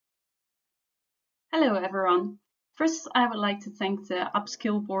Hello, everyone. First, I would like to thank the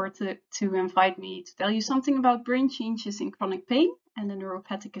Upskill board to invite me to tell you something about brain changes in chronic pain and the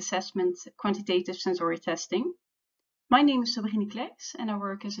neuropathic assessment quantitative sensory testing. My name is Sabrine Klerx and I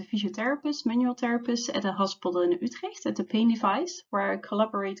work as a physiotherapist, manual therapist at a hospital in Utrecht at the Pain Device, where I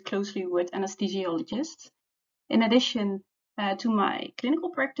collaborate closely with anesthesiologists. In addition to my clinical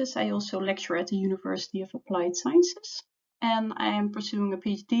practice, I also lecture at the University of Applied Sciences. And I am pursuing a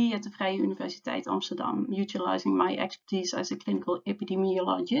PhD at the Vrije Universiteit Amsterdam, utilizing my expertise as a clinical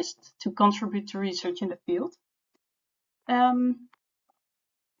epidemiologist to contribute to research in the field. When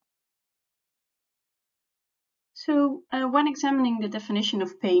examining the definition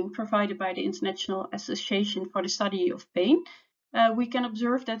of pain provided by the International Association for the Study of Pain, we can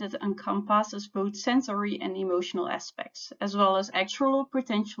observe that it encompasses both sensory and emotional aspects, as well as actual or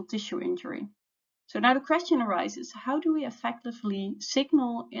potential tissue injury. So now the question arises, how do we effectively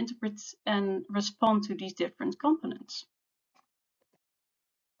signal, interpret, and respond to these different components?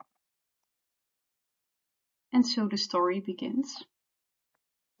 And so the story begins.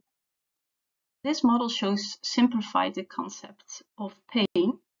 This model shows simplified the concept of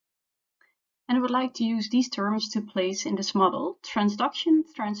pain. And I would like to use these terms to place in this model: transduction,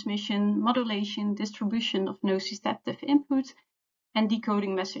 transmission, modulation, distribution of nociceptive input, and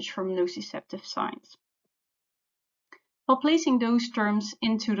decoding message from nociceptive signs. While placing those terms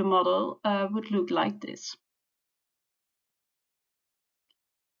into the model would look like this.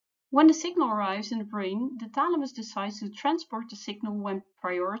 When the signal arrives in the brain, the thalamus decides to transport the signal when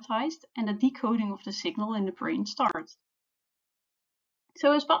prioritized, and the decoding of the signal in the brain starts.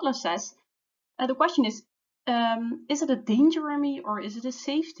 So as Butler says, the question is it a danger in me or is it a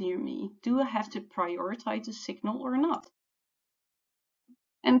safety in me? Do I have to prioritize the signal or not?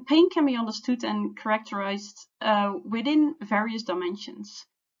 And pain can be understood and characterized within various dimensions,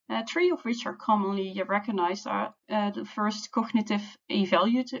 three of which are commonly recognized are the first, cognitive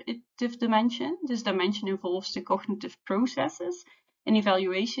evaluative dimension. This dimension involves the cognitive processes and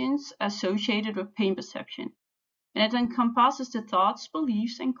evaluations associated with pain perception. And it encompasses the thoughts,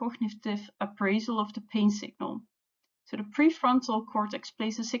 beliefs, and cognitive appraisal of the pain signal. So the prefrontal cortex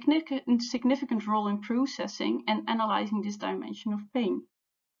plays a significant role in processing and analyzing this dimension of pain.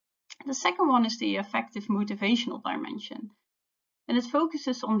 The second one is the affective motivational dimension, and it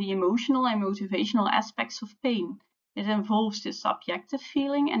focuses on the emotional and motivational aspects of pain. It involves the subjective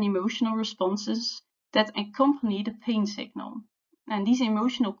feeling and emotional responses that accompany the pain signal. And these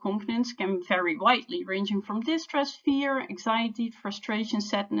emotional components can vary widely, ranging from distress, fear, anxiety, frustration,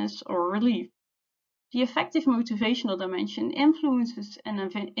 sadness, or relief. The affective motivational dimension influences an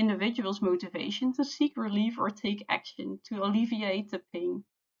individual's motivation to seek relief or take action to alleviate the pain.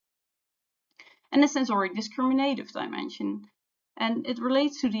 And the sensory discriminative dimension, and it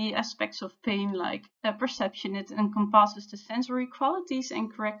relates to the aspects of pain like perception. It encompasses the sensory qualities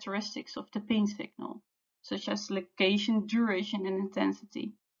and characteristics of the pain signal, such as location, duration, and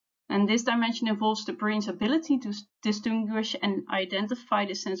intensity. And this dimension involves the brain's ability to distinguish and identify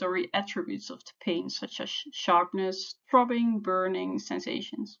the sensory attributes of the pain, such as sharpness, throbbing, burning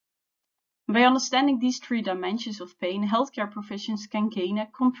sensations. By understanding these three dimensions of pain, healthcare professionals can gain a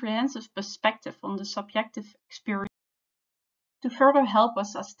comprehensive perspective on the subjective experience to further help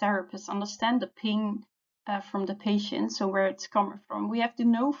us as therapists understand the pain from the patient, so where it's coming from. We have to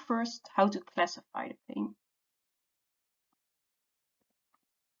know first how to classify the pain.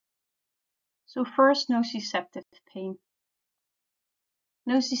 So first, nociceptive pain.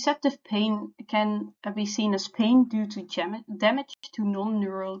 Nociceptive pain can be seen as pain due to damage to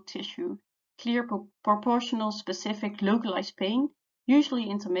non-neural tissue. Clear, proportional, specific, localized pain, usually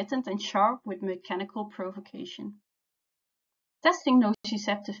intermittent and sharp with mechanical provocation. Testing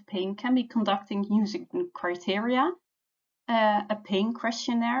nociceptive pain can be conducted using criteria, a pain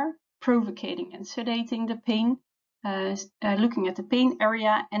questionnaire, provocating and sedating the pain, looking at the pain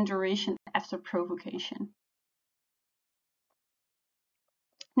area and duration after provocation.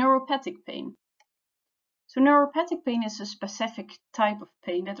 Neuropathic pain. So neuropathic pain is a specific type of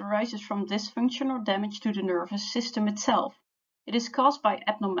pain that arises from dysfunction or damage to the nervous system itself. It is caused by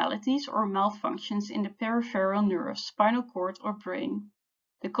abnormalities or malfunctions in the peripheral nerves, spinal cord, or brain.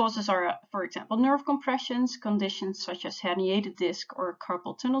 The causes are, for example, nerve compressions, conditions such as herniated disc or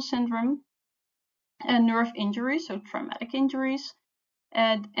carpal tunnel syndrome, and nerve injuries, so traumatic injuries,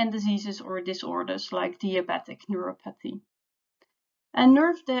 and diseases or disorders like diabetic neuropathy. And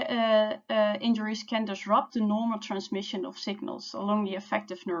nerve injuries can disrupt the normal transmission of signals along the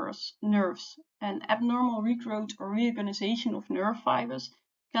affected nerves. And abnormal regrowth or reorganization of nerve fibers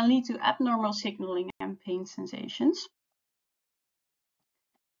can lead to abnormal signaling and pain sensations.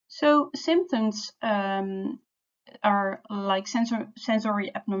 So symptoms are like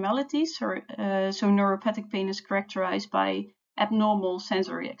sensory abnormalities. So neuropathic pain is characterized by abnormal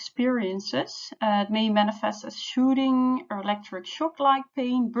sensory experiences. It may manifest as shooting or electric shock-like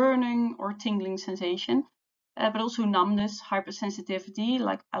pain, burning or tingling sensation, but also numbness, hypersensitivity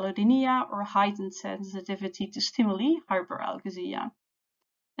like allodynia, or heightened sensitivity to stimuli, hyperalgesia.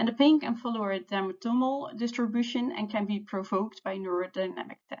 And the pain can follow a dermatomal distribution and can be provoked by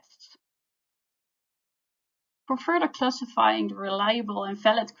neurodynamic tests. For further classifying the reliable and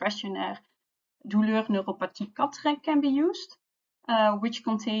valid questionnaire, douleur neuropathie CATREC can be used, which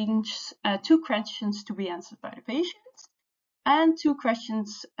contains 2 questions to be answered by the patient and 2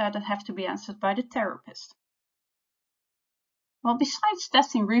 questions that have to be answered by the therapist. Well, besides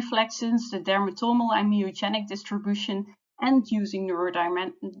testing reflexes, the dermatomal and myogenic distribution, and using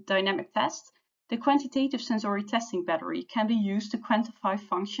neurodynamic tests, the quantitative sensory testing battery can be used to quantify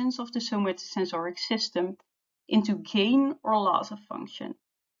functions of the somatosensoric system into gain or loss of function.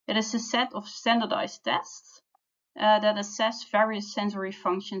 It is a set of standardized tests that assess various sensory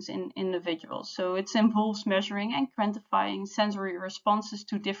functions in individuals. So it involves measuring and quantifying sensory responses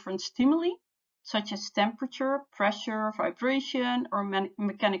to different stimuli, such as temperature, pressure, vibration, or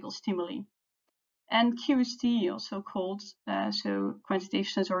mechanical stimuli. And QST, also called so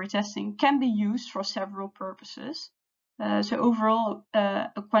quantitative sensory testing, can be used for several purposes. So overall,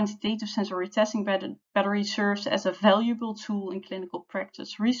 a quantitative sensory testing battery serves as a valuable tool in clinical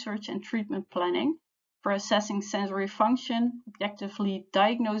practice, research, and treatment planning for assessing sensory function, objectively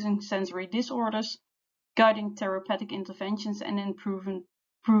diagnosing sensory disorders, guiding therapeutic interventions, and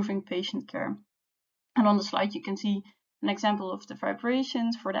improving patient care. And on the slide, you can see an example of the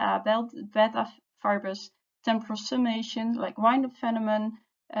vibrations for the A beta fibers, temporal summation, like wind-up phenomenon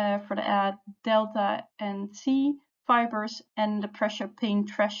for the A delta and C fibers, and the pressure pain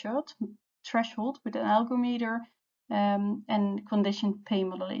threshold with an algometer, and conditioned pain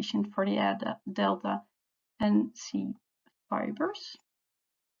modulation for the A delta and C fibers.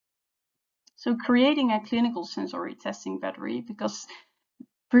 So creating a clinical sensory testing battery, because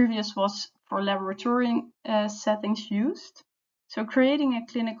previous was for laboratory settings used. So creating a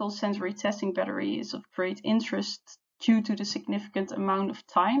clinical sensory testing battery is of great interest due to the significant amount of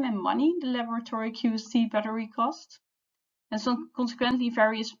time and money the laboratory QST battery costs. And so consequently,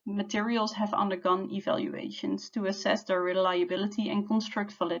 various materials have undergone evaluations to assess their reliability and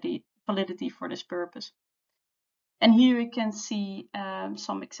construct validity for this purpose. And here you can see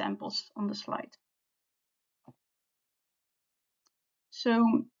some examples on the slide.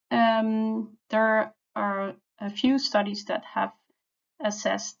 So there are a few studies that have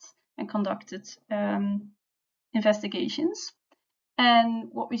assessed and conducted investigations. And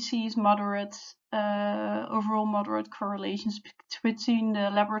what we see is overall moderate correlations between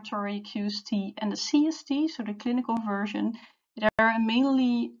the laboratory QST and the CST, so the clinical version. They are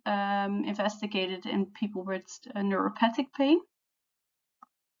mainly investigated in people with neuropathic pain.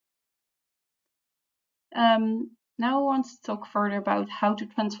 Now I want to talk further about how to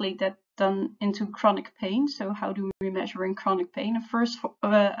translate that done into chronic pain. So how do we measure in chronic pain? And first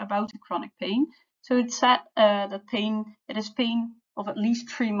about chronic pain. So it's said that it is pain of at least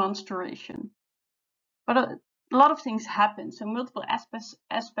 3 months duration. But a lot of things happen. So multiple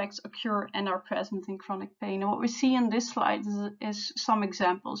aspects occur and are present in chronic pain. And what we see in this slide is some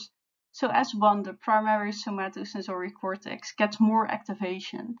examples. So S1, the primary somatosensory cortex, gets more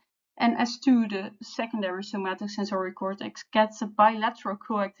activation. And S2, the secondary somatosensory cortex, gets a bilateral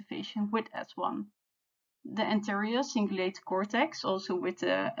co-activation with S1. The anterior cingulate cortex, also with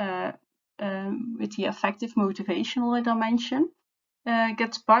the affective motivational dimension,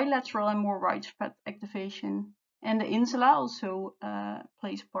 gets bilateral and more widespread activation. And the insula also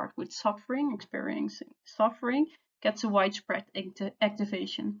plays a part with experiencing suffering, gets a widespread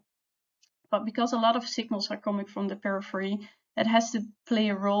activation. But because a lot of signals are coming from the periphery, it has to play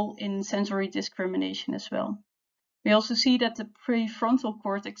a role in sensory discrimination as well. We also see that the prefrontal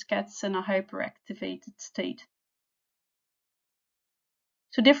cortex gets in a hyperactivated state.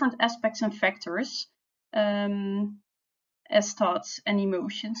 So different aspects and factors, as thoughts and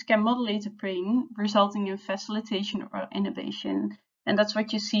emotions, can modulate the brain, resulting in facilitation or inhibition. And that's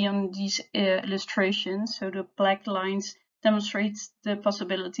what you see on these illustrations. So the black lines demonstrate the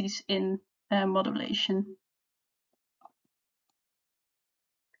possibilities in modulation.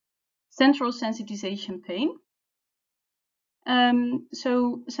 Central sensitization pain.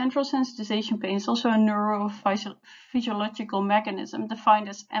 So central sensitization pain is also a neurophysiological mechanism defined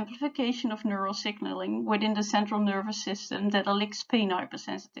as amplification of neural signaling within the central nervous system that elicits pain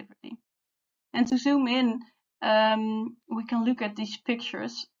hypersensitivity. And to zoom in, we can look at these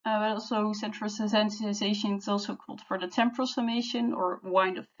pictures. But also central sensitization is also called for the temporal summation or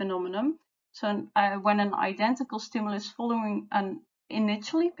wind-up phenomenon. So when an identical stimulus following an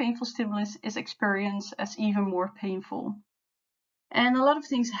initially painful stimulus is experienced as even more painful. And a lot of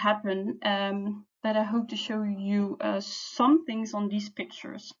things happen, but I hope to show you some things on these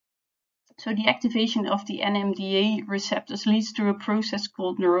pictures. So the activation of the NMDA receptors leads to a process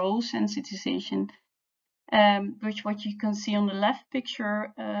called neural sensitization, which what you can see on the left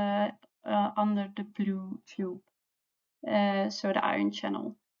picture under the blue tube, so the ion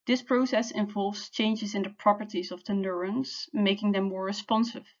channel. This process involves changes in the properties of the neurons, making them more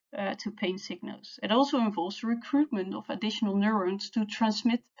responsive to pain signals. It also involves recruitment of additional neurons to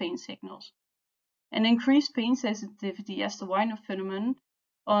transmit pain signals. And increased pain sensitivity as the wind-up phenomenon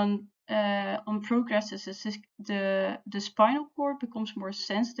on progresses as the spinal cord becomes more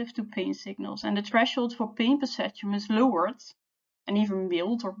sensitive to pain signals, and the threshold for pain perception is lowered, and even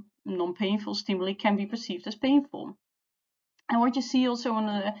mild or non-painful stimuli can be perceived as painful. And what you see also on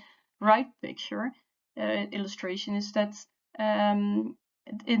the right picture illustration is that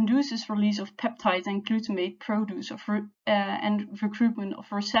it induces release of peptide and glutamate produce and recruitment of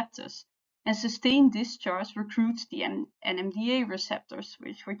receptors. And sustained discharge recruits the NMDA receptors,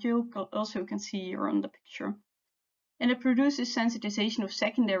 which what you also can see here on the picture. And it produces sensitization of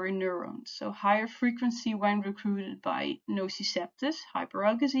secondary neurons, so higher frequency when recruited by nociceptive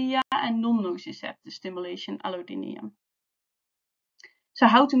hyperalgesia and non-nociceptive stimulation allodynia. So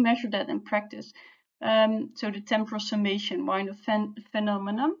how to measure that in practice? So the temporal summation wind-up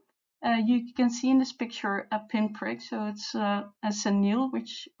phenomenon. You can see in this picture a pinprick, so it's a senile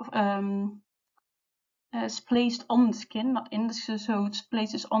which is placed on the skin, not in the skin, so it's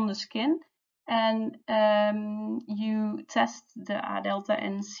places on the skin, and you test the A delta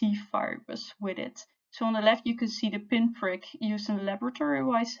and C fibers with it. So on the left you can see the pinprick used in a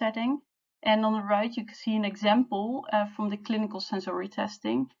laboratory-wise setting, and on the right you can see an example from the clinical sensory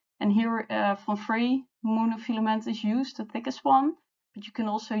testing. And here von Frey monofilament is used, the thickest one, but you can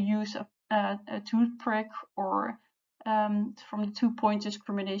also use a tooth prick or from the 2-point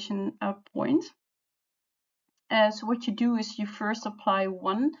discrimination point. So what you do is you first apply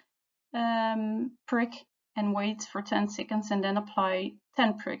one prick and wait for 10 seconds, and then apply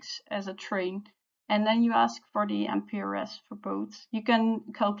 10 pricks as a train. And then you ask for the MPRS for both. You can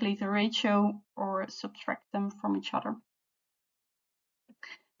calculate the ratio or subtract them from each other.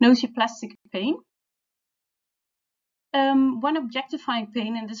 Nociplastic pain. When objectifying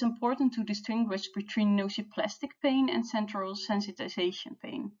pain, it is important to distinguish between nociplastic pain and central sensitization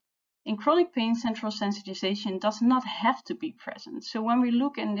pain. In chronic pain, central sensitization does not have to be present. So when we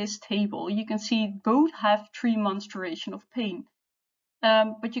look in this table, you can see both have 3 months duration of pain.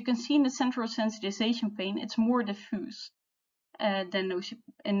 But you can see in the central sensitization pain, it's more diffuse than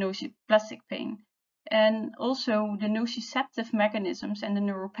in nociplastic pain. And also the nociceptive mechanisms and the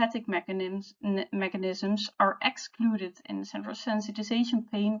neuropathic mechanisms are excluded in the central sensitization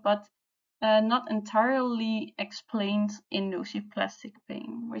pain, but not entirely explained in nociplastic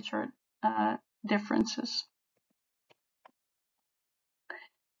pain, which are differences.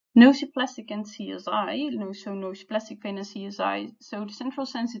 Nociplastic and CSI, so nociplastic pain and CSI. So the central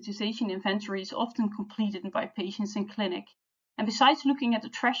sensitization inventory is often completed by patients in clinic. And besides looking at the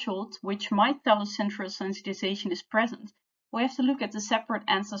threshold, which might tell us central sensitization is present, we have to look at the separate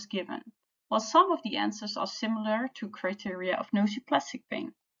answers given. While some of the answers are similar to criteria of nociplastic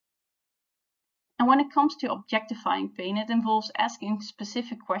pain. And when it comes to objectifying pain, it involves asking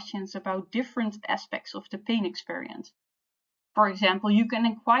specific questions about different aspects of the pain experience. For example, you can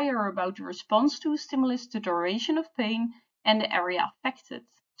inquire about the response to a stimulus, the duration of pain, and the area affected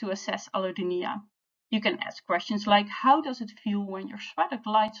to assess allodynia. You can ask questions like, how does it feel when your sweater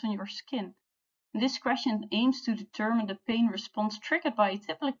glides on your skin? And this question aims to determine the pain response triggered by a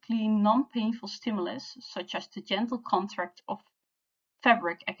typically non-painful stimulus, such as the gentle contact of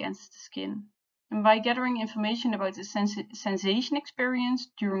fabric against the skin. And by gathering information about the sensation experience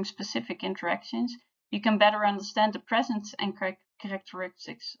during specific interactions, you can better understand the presence and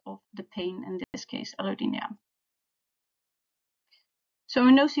characteristics of the pain, in this case, allodynia. So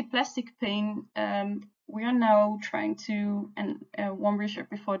in nociplastic pain, we are now trying to, and one research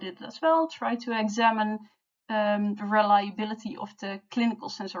before did as well, try to examine the reliability of the clinical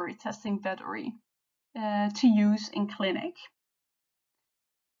sensory testing battery to use in clinic.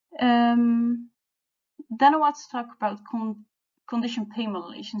 Then I want to talk about condition pain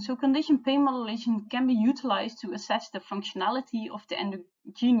modulation. So condition pain modulation can be utilized to assess the functionality of the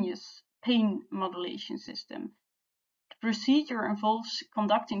endogenous pain modulation system. procedure involves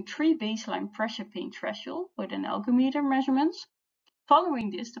conducting 3 baseline pressure pain thresholds with an algometer measurements. Following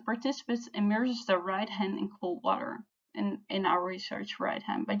this, the participants immerses their right hand in cold water. In our research, right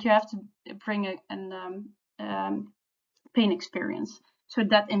hand, but you have to bring a pain experience, so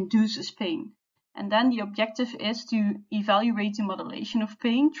that induces pain. And then the objective is to evaluate the modulation of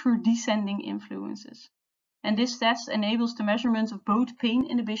pain through descending influences. And this test enables the measurement of both pain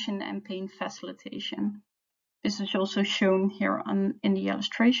inhibition and pain facilitation. This is also shown here in the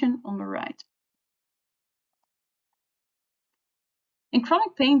illustration on the right. In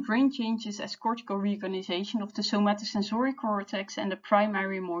chronic pain, brain changes as cortical reorganization of the somatosensory cortex and the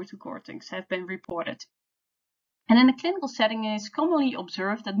primary motor cortex have been reported. And in a clinical setting, it is commonly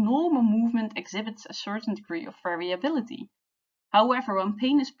observed that normal movement exhibits a certain degree of variability. However, when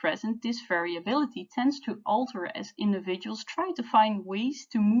pain is present, this variability tends to alter as individuals try to find ways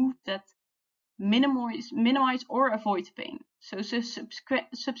to move that minimize or avoid pain. So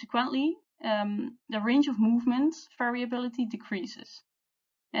subsequently, the range of movement variability decreases.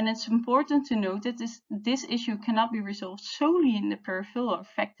 And it's important to note that this issue cannot be resolved solely in the peripheral or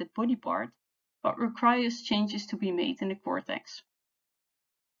affected body part, but requires changes to be made in the cortex.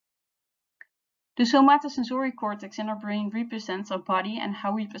 The somatosensory cortex in our brain represents our body and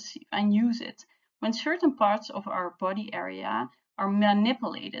how we perceive and use it. When certain parts of our body area are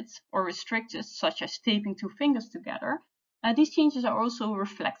manipulated or restricted, such as taping 2 fingers together, these changes are also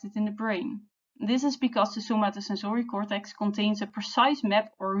reflected in the brain. This is because the somatosensory cortex contains a precise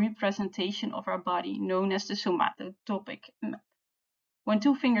map or representation of our body known as the somatotopic map. When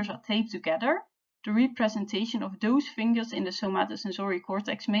 2 fingers are taped together, the representation of those fingers in the somatosensory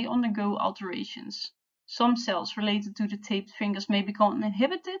cortex may undergo alterations. Some cells related to the taped fingers may become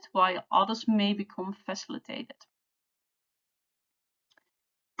inhibited, while others may become facilitated.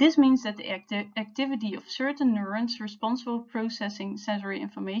 This means that the activity of certain neurons responsible for processing sensory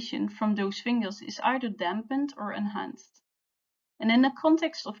information from those fingers is either dampened or enhanced. And in the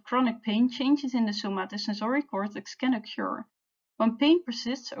context of chronic pain, changes in the somatosensory cortex can occur. When pain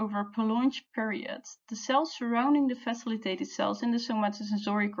persists over a prolonged period, the cells surrounding the facilitated cells in the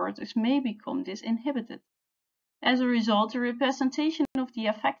somatosensory cortex may become disinhibited. As a result, the representation of the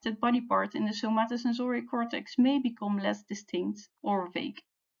affected body part in the somatosensory cortex may become less distinct or vague.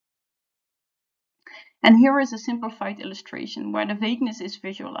 And here is a simplified illustration where the vagueness is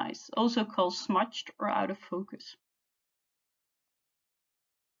visualized, also called smudged or out of focus.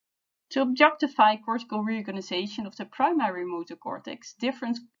 To objectify cortical reorganization of the primary motor cortex,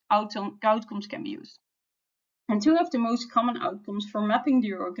 different outcomes can be used. And 2 of the most common outcomes for mapping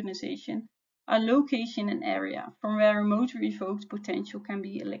the organization are location and area, from where a motor evoked potential can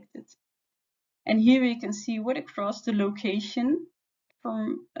be elicted. And here we can see what across the location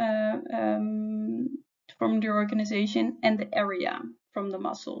from the organization and the area from the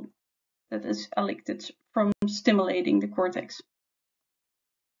muscle that is elicted from stimulating the cortex.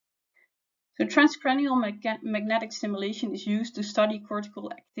 So transcranial magnetic stimulation is used to study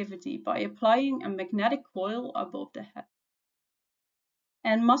cortical activity by applying a magnetic coil above the head.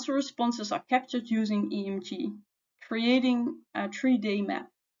 And muscle responses are captured using EMG, creating a 3D map.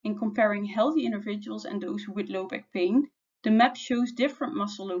 In comparing healthy individuals and those with low back pain, the map shows different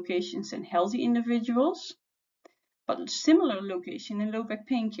muscle locations in healthy individuals, but similar location in low back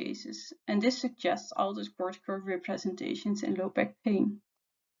pain cases. And this suggests altered cortical representations in low back pain.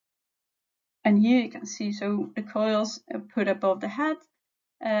 And here you can see, so the coils are put above the head,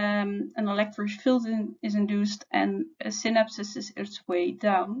 an electric field is induced, and a synapses is its way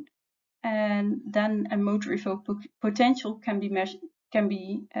down, and then a motor evoked potential can be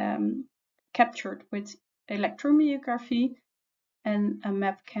captured with electromyography, and a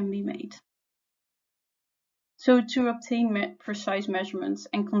map can be made. So to obtain precise measurements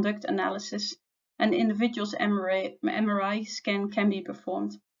and conduct analysis, an individual's MRI scan can be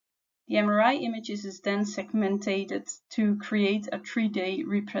performed. The MRI images is then segmented to create a 3D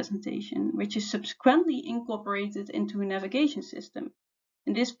representation, which is subsequently incorporated into a navigation system.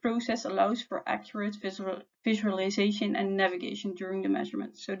 And this process allows for accurate visualization and navigation during the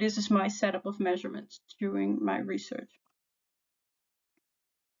measurements. So this is my setup of measurements during my research.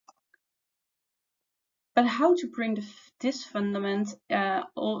 But how to bring this fundament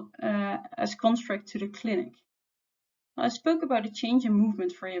as construct to the clinic? I spoke about a change in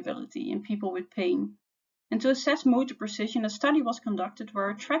movement variability in people with pain. And to assess motor precision, a study was conducted where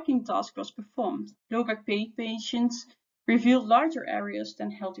a tracking task was performed. Low back pain patients revealed larger areas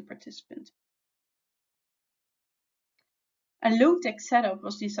than healthy participants. A low-tech setup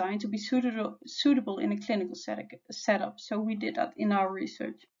was designed to be suitable in a clinical setup, so we did that in our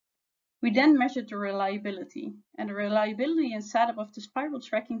research. We then measured the reliability, and the reliability and setup of the spiral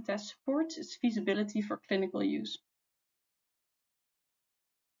tracking test supports its feasibility for clinical use.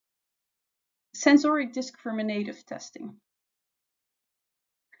 Sensoric discriminative testing.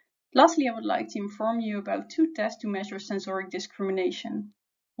 Lastly, I would like to inform you about two tests to measure sensoric discrimination.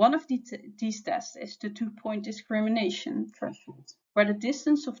 One of these tests is the 2-point discrimination threshold, where the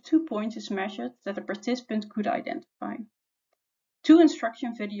distance of 2 points is measured that a participant could identify. 2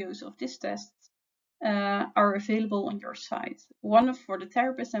 instruction videos of this test are available on your site, one for the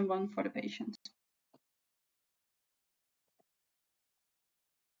therapist and one for the patient.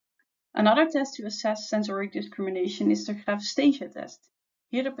 Another test to assess sensoric discrimination is the graphesthesia test.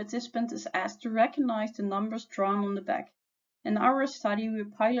 Here the participant is asked to recognize the numbers drawn on the back. In our study, we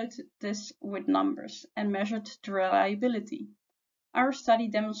piloted this with numbers and measured the reliability. Our study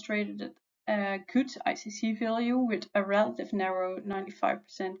demonstrated a good ICC value with a relative narrow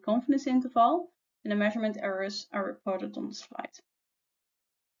 95% confidence interval, and the measurement errors are reported on the slide.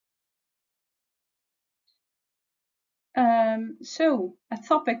 So, a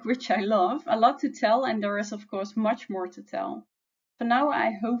topic which I love, a lot to tell, and there is of course much more to tell. For now,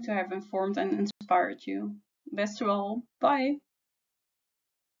 I hope to have informed and inspired you. Best to all, bye!